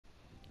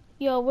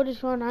Yo, what is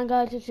going on,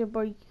 guys? It's your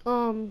boy,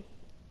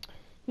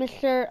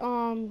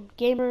 Mr.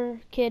 Gamer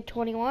Kid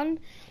 21.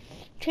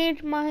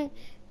 Changed my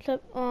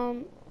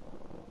my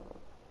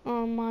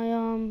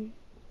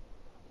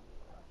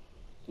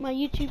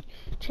YouTube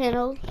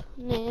channel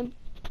name.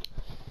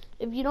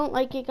 If you don't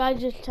like it, guys,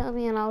 just tell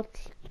me and I'll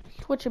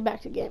switch it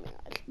back to gaming,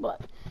 guys.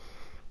 But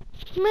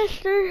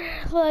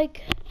Mr.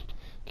 like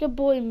the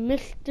boy,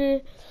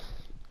 Mr.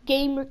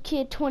 Gamer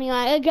Kid 21.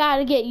 I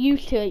gotta get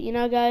used to it, you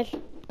know, guys,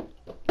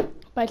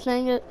 by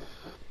saying it.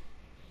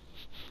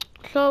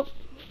 So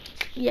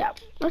yeah,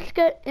 let's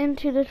get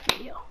into this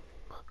video.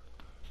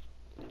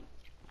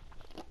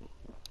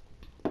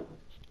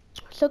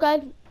 So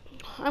guys,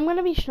 I'm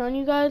gonna be showing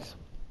you guys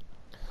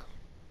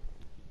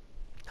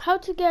how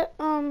to get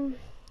the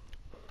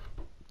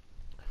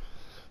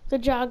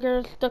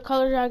joggers, the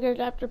color joggers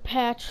after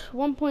patch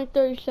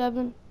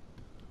 1.37.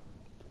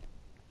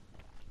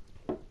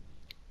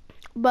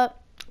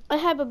 But I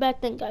have a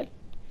bad thing, guys.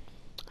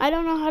 I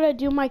don't know how to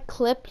do my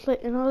clips,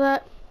 like, you know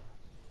that,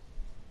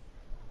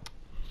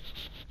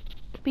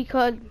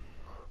 because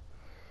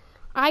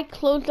I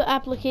closed the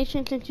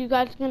application. Since you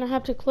guys are gonna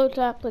have to close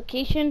the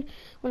application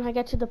when I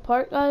get to the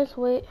part, guys.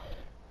 Wait,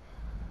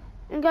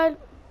 and guys,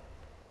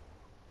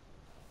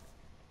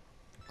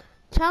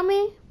 tell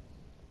me.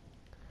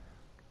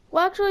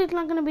 Well, actually, it's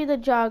not gonna be the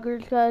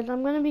joggers, guys.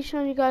 I'm gonna be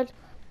showing you guys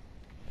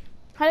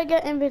how to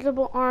get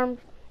invisible arms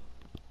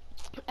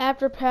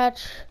after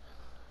patch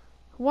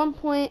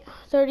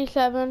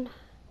 1.37.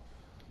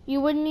 You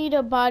would need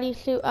a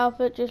bodysuit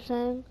outfit, just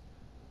saying.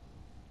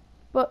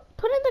 But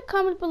put in the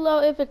comments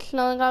below if it's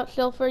snowing out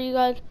still for you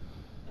guys,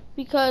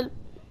 because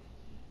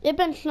it's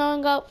been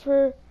snowing out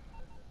for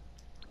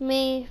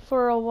me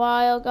for a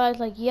while, guys.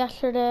 Like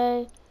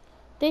yesterday,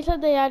 they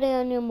said they added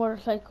a new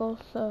motorcycle,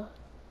 so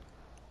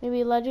maybe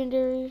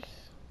legendaries.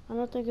 I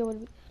don't think it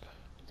would. I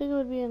think it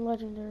would be in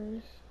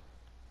legendaries.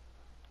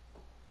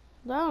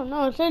 I don't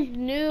know. It says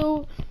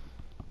new.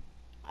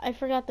 I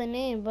forgot the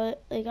name,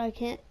 but like I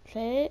can't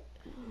say it.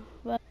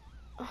 But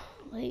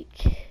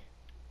like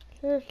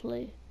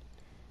seriously,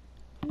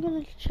 I'm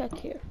gonna check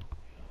here.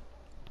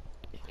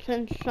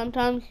 Since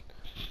sometimes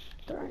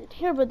they aren't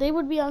here, but they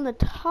would be on the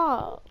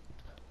top.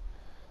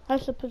 I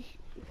suppose.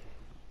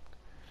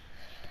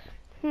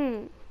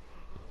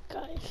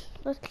 Guys,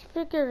 let's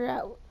figure it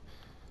out.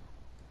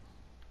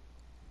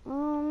 I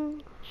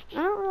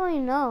don't really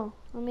know.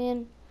 I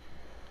mean,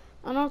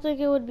 I don't think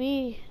it would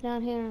be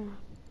down here.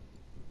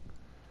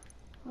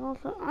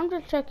 Also, I'm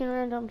just checking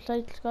random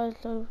sites, guys,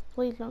 so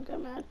please don't get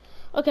mad.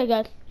 Okay,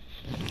 guys.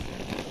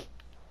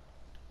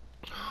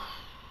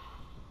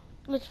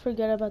 Let's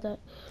forget about that.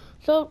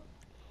 So,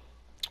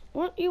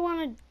 what you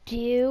want to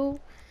do,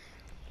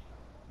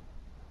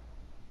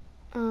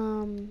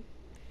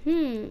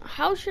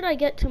 how should I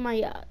get to my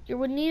yacht? You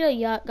would need a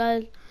yacht,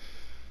 guys.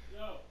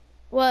 Yo,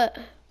 what?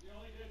 the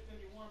only day it's gonna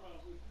be warm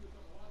out, we do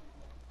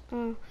something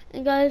lobby.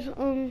 And guys,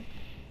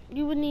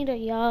 you would need a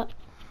yacht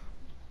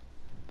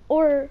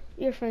or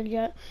your friend's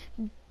yacht,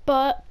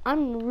 but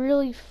I'm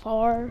really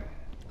far.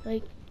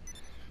 Like,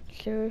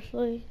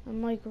 seriously,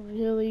 I'm like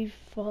really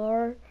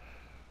far.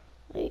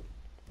 Like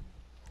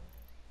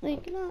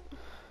not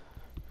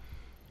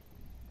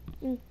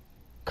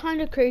kind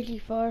of crazy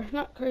far.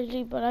 Not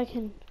crazy, but I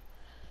can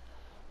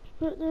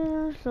put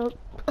there. So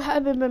I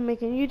haven't been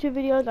making YouTube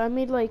videos. I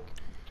made like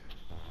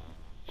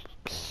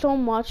so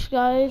much,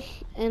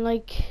 guys, and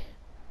like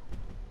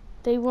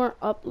they weren't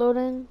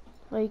uploading.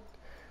 Like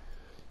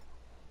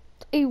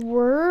they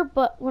were,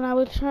 but when I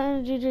was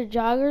trying to do the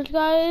joggers,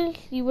 guys,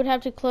 you would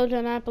have to close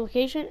an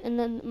application and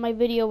then my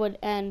video would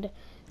end.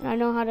 And I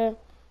don't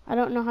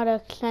know how to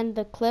extend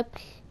the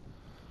clips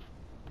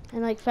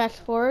and like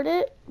fast forward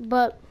it,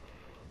 but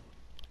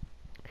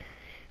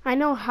I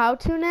know how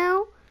to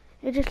now.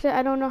 It's just that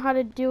I don't know how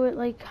to do it,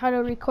 like how to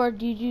record.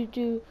 You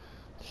do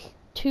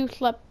two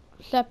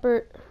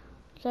separate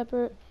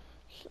videos,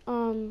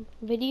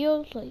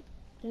 like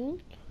oh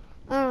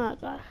my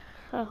god.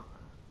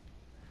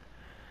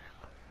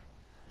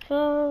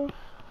 So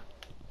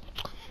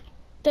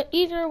the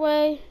easier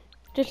way,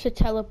 just to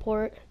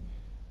teleport.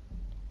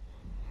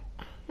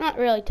 Not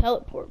really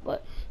teleport,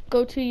 but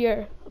go to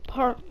your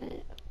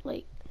apartment.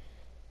 Like,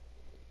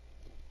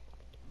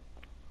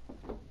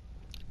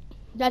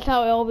 that's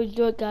how I always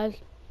do it, guys.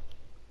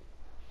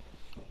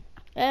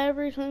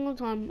 Every single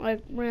time.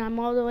 Like, when I'm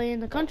all the way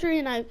in the country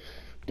and I'm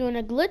doing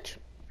a glitch,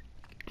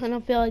 I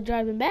don't feel like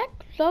driving back.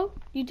 So,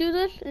 you do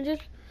this and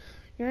just,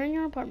 you're in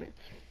your apartment.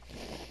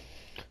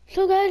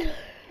 So, guys,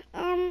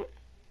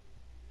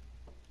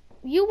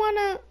 you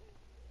wanna,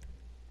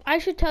 I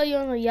should tell you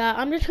on the yacht.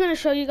 I'm just gonna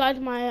show you guys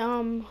my,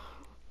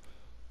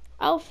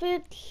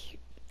 outfits.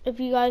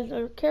 If you guys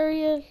are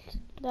curious,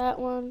 that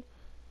one,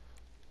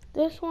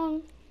 this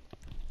one,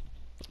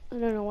 I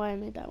don't know why I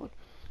made that one.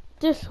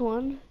 This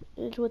one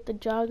is with the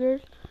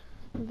joggers,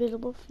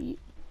 invisible feet,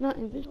 not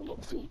invisible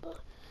feet,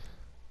 but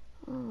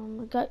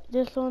I got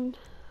this one,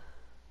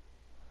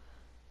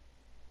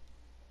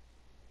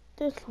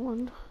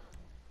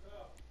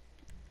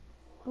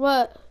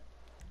 what?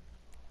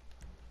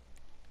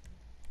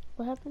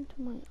 What happened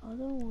to my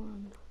other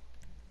one?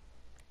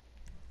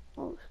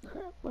 Oh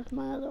crap, where's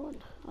my other one?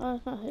 Oh,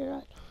 it's not here.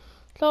 Right.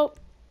 So,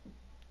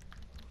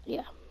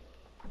 yeah.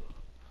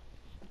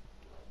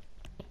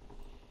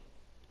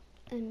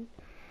 And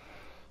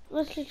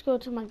let's just go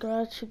to my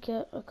garage to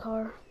get a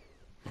car.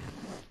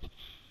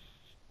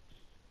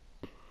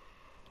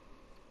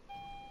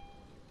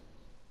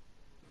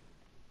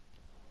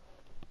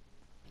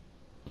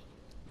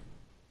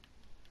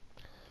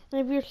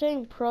 And if you're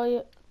saying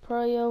Proyo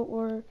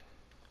or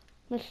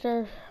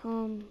Mr.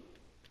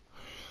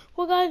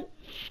 Well guys,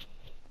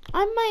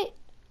 I might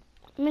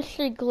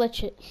Mr.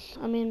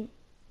 Glitches. I mean,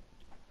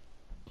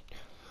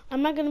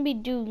 I'm not gonna be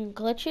doing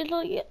glitches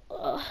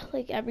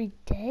like every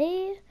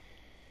day,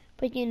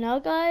 but you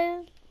know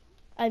guys,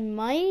 I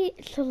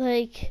might. So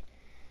like,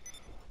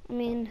 I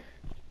mean,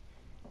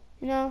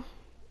 you know,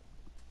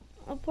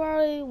 I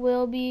probably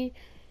will be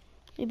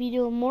maybe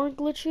doing more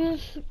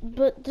glitches,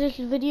 but this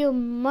video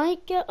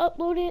might get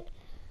uploaded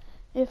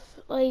if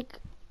like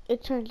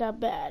it turns out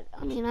bad.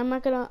 I mean, I'm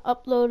not gonna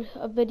upload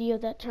a video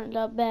that turns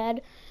out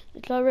bad.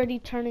 It's already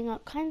turning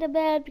out kind of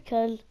bad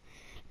because,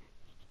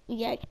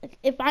 yeah,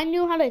 if I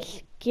knew how to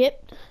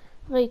skip,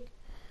 like,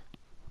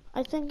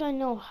 I think I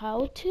know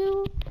how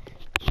to.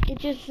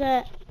 It's just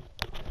that,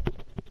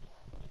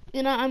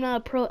 you know, I'm not a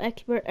pro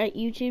expert at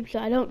YouTube, so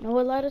I don't know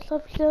a lot of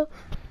stuff still.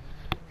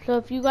 So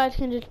if you guys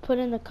can just put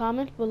in the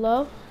comments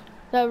below,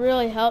 that would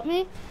really help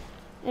me.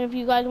 And if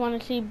you guys want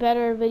to see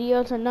better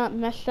videos and not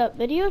messed up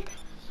videos,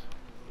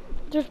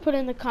 just put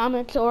in the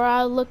comments, or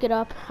I'll look it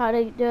up how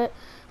to do it.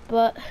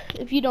 But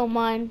if you don't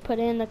mind, put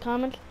it in the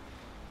comments.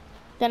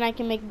 Then I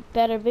can make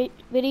better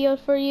videos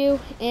for you.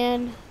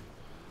 And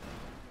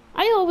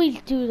I always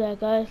do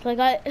that, guys.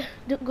 Like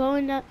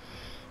going that,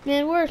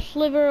 man, we're a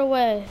sliver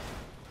away.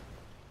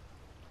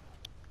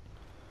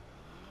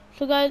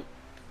 So guys,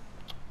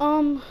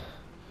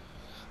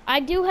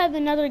 I do have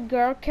another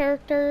girl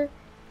character.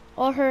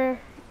 All her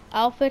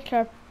outfits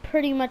are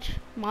pretty much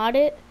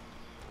modded,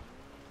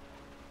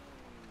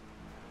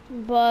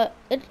 but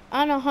it's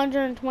on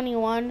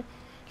 121,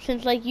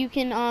 since like you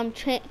can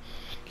change.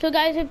 So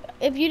guys,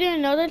 if you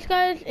didn't know this,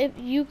 guys, if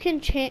you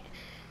can change.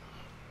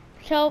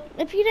 So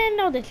if you didn't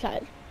know this,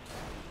 guys,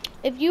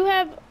 if you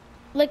have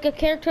like a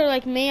character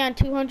like me on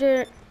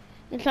 200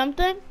 and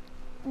something,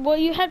 well,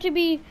 you have to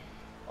be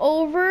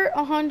over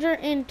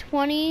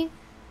 120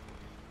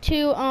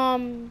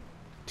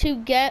 to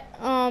get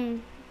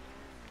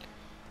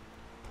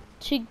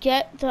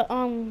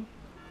the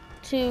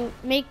to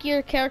make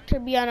your character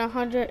be on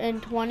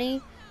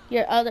 120,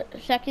 your other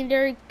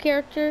secondary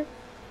character.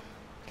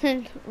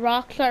 Since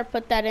Rockstar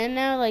put that in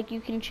there, like you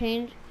can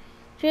change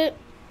it.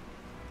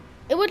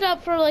 It was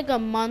up for like a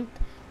month,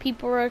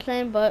 people were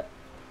saying, but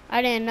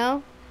I didn't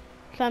know.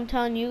 So I'm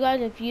telling you guys,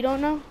 if you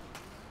don't know.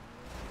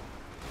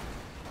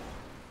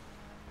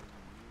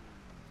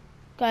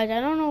 Guys,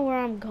 I don't know where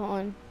I'm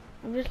going.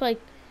 I'm just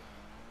like,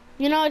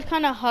 you know, it's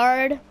kind of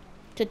hard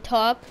to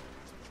talk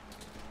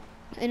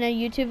in a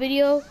YouTube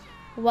video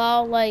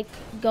while like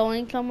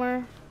going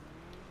somewhere.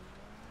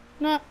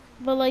 Not,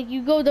 but like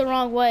you go the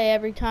wrong way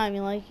every time.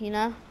 You like, you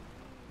know.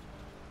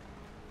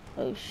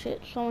 Oh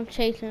shit! Someone's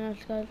chasing us,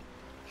 guys.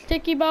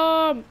 Sticky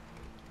bomb.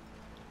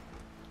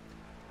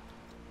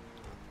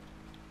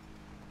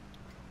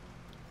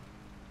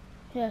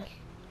 Yes.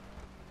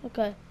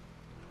 Okay.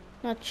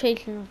 Not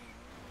chasing us.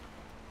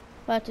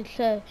 About to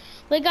say,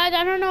 like guys,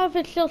 I don't know if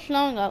it's still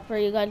snowing out for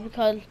you guys,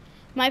 because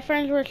my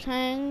friends were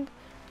saying,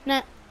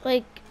 not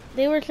like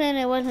they were saying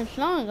it wasn't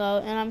snowing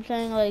out, and I'm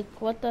saying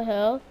like, what the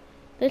hell?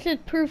 This is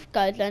proof,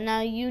 guys, that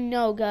now you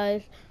know,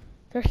 guys,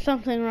 there's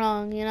something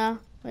wrong, you know,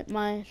 with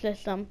my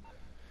system.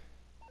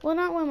 Well,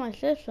 not with my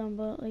system,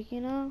 but like,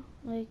 you know,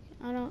 like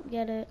I don't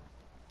get it.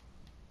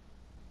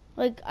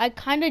 Like I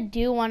kind of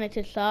do want it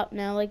to stop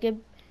now. Like if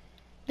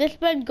this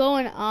been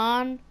going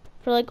on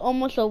for like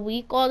almost a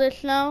week, all this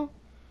snow.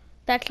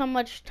 That's how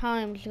much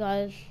time,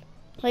 guys.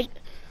 Like,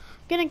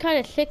 getting kind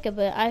of sick of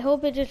it. I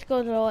hope it just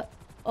goes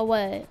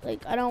away.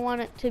 Like, I don't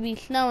want it to be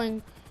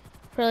snowing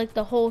for like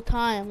the whole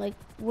time. Like,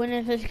 when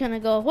is this gonna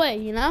go away,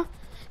 you know?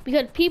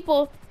 Because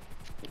people,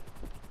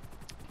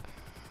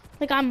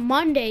 like on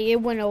Monday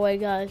it went away,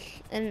 guys,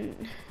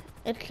 and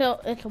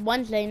it's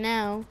Wednesday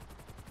now,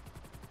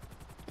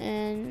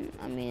 and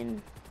I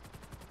mean,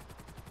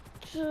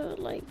 so,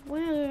 like,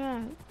 when is it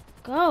gonna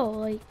go?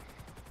 Like,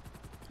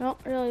 I don't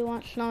really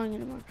want snowing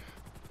anymore.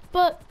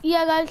 But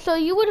yeah, guys, so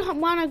you would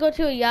want to go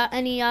to a yacht,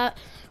 any yacht.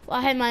 Well,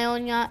 I had my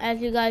own yacht, as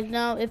you guys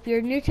know. If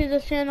you're new to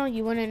this channel,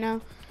 you wouldn't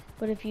know.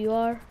 But if you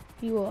are,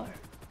 you are.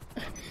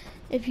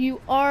 If you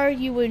are,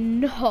 you would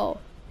know.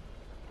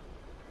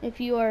 If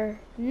you are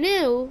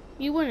new,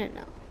 you wouldn't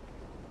know.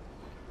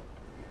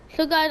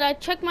 So guys, I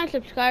checked my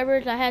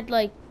subscribers. I had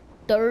like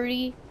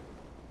 30.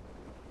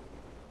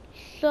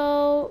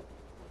 So,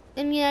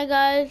 and yeah,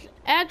 guys,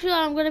 actually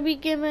I'm going to be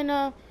giving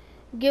a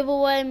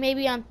giveaway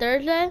maybe on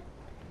Thursday.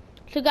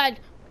 So guys,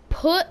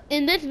 put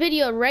in this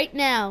video right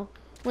now,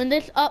 when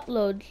this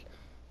uploads,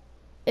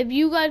 if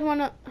you guys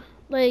want to,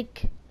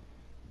 like,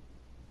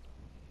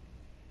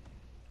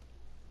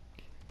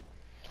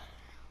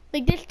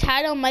 like this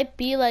title might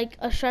be like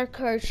a shark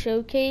card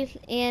showcase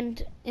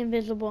and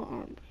invisible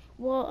arms.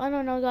 Well, I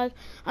don't know, guys.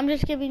 I'm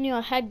just giving you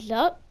a heads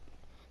up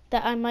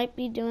that I might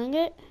be doing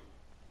it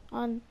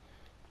on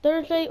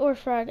Thursday or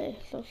Friday.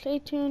 So stay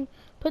tuned.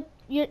 Put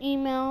your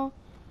email,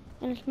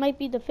 and it might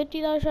be the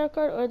 $50 shark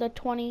card or the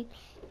 20.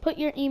 Put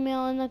your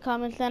email in the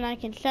comments, then I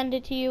can send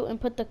it to you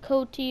and put the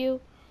code to you.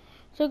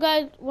 So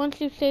guys,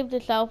 once you save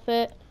this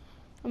outfit,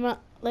 I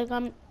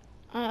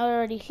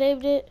already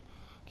saved it.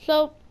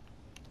 So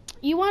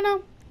you wanna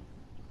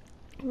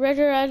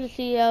register as a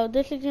CEO.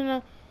 This is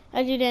gonna,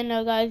 as you didn't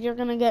know, guys, you're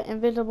gonna get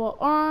invisible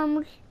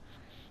arms.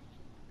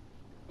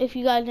 If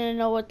you guys didn't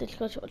know what this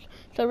glitch was,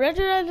 so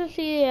register as a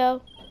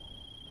CEO.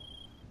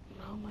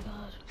 Oh my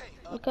god.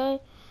 Okay.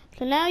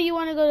 So now you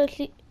wanna go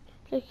to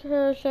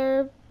Secure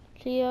Serve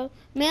CEO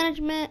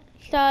Management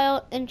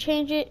Style and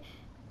change it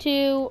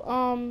to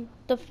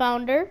the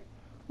founder.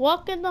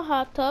 Walk in the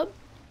hot tub,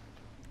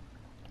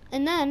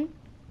 and then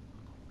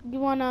you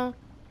wanna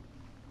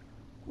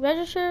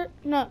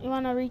you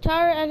wanna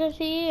retire as a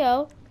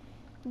CEO.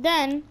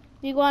 Then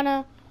you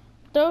wanna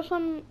throw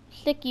some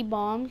sticky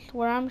bombs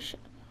where I'm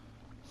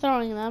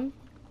throwing them,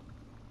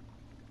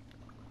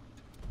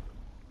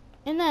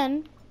 and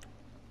then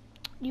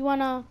you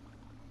wanna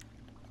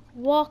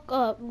walk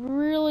up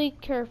really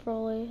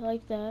carefully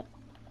like that.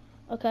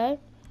 Okay.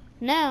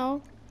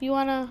 Now you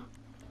wanna,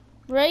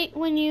 right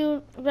when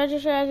you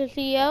register as a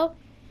CEO,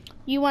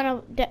 you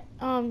wanna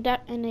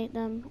detonate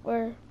them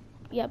or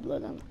blow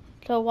them.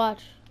 So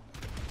watch,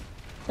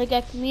 like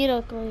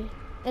immediately,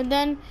 and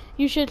then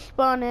you should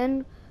spawn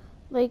in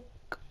like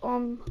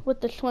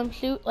with the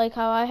swimsuit like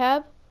how I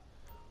have,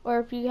 or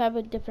if you have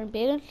a different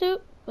bathing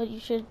suit, but you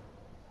should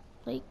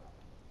like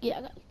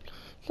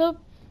so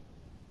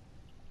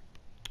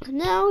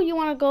now you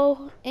want to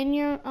go in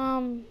your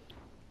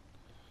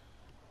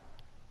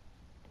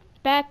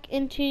back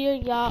into your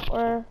yacht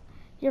or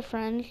your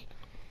friends.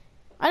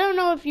 I don't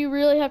know if you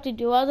really have to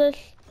do all this,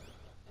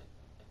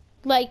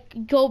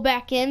 like go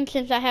back in,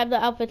 since I have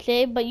the outfit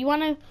saved, but you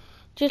want to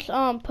just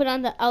put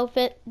on the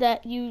outfit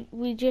that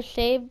we just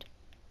saved,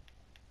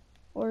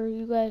 or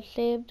you guys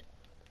saved,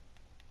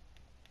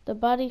 the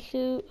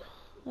bodysuit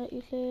that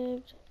you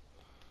saved.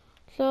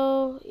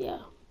 So yeah,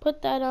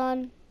 put that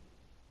on.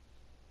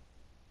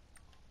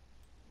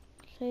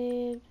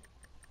 Saved.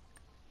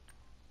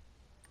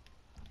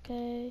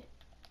 Okay.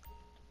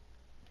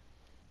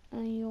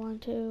 And you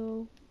want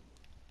to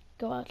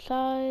go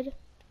outside.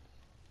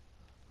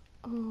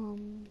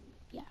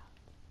 Yeah.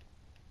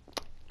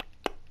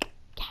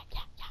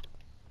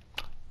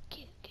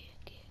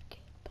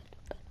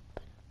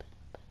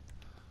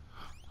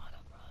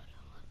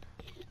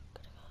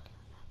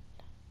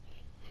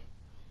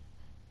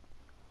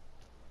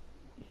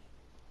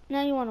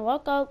 Now you want to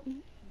walk up.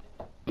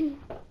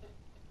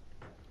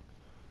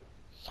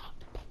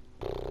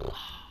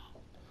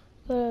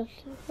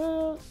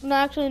 No,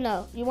 actually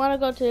no. You want to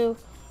go to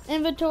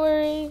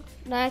inventory.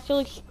 No,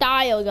 actually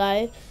style,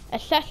 guys.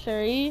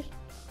 Accessories.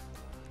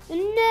 And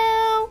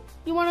now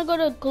you want to go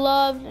to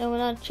gloves, and we're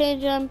gonna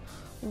change them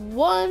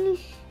once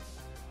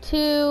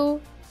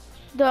to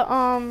the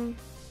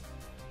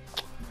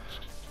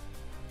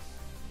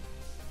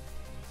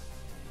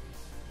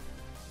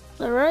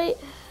right,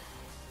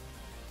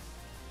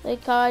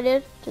 like how I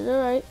did, to the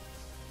right.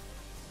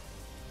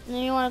 And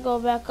then you want to go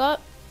back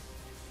up,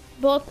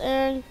 both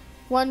ends.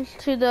 One's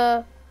to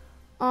the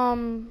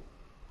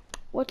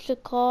what's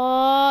it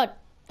called?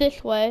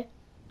 This way.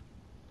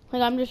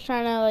 Like I'm just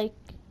trying to like,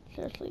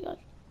 seriously guys.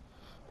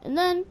 And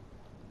then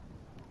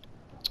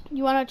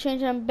you want to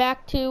change them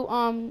back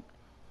to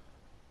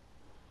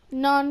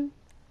none,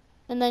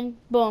 and then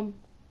boom.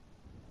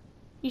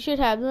 You should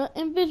have the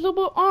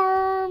invisible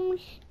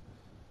arms.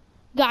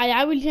 Guys,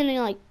 I was getting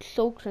like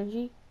so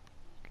cringy.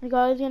 Like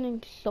I was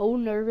getting so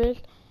nervous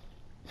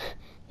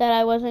that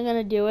I wasn't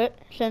gonna do it,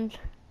 since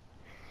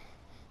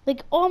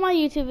like all my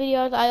YouTube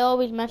videos, I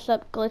always mess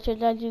up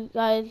glitches, as you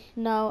guys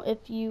know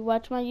if you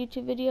watch my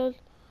YouTube videos.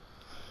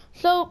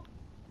 So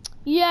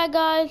yeah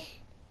guys,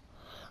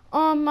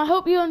 I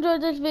hope you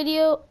enjoyed this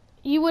video.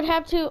 You would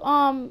have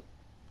to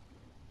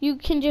you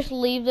can just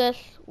leave this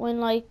when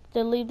like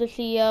to leave the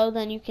CEO,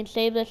 then you can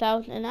save this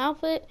out an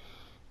outfit.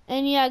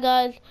 And yeah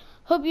guys,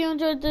 hope you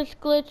enjoyed this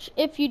glitch.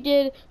 If you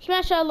did,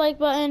 smash that like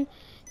button,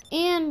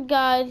 and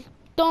guys,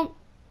 don't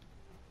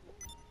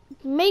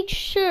make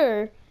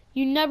sure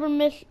you never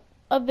miss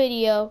a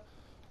video,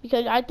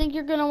 because I think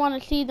you're gonna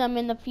want to see them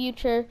in the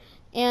future,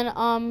 and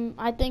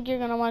I think you're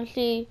gonna want to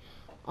see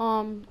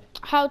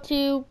how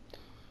to,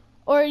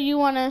 or you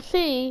want to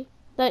see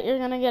that you're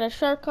gonna get a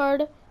shark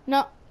card.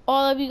 Not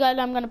all of you guys,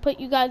 I'm gonna put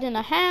you guys in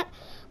a hat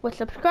with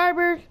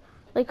subscribers,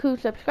 like who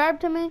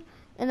subscribed to me,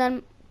 and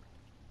then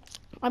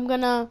I'm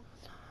gonna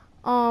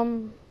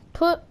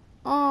put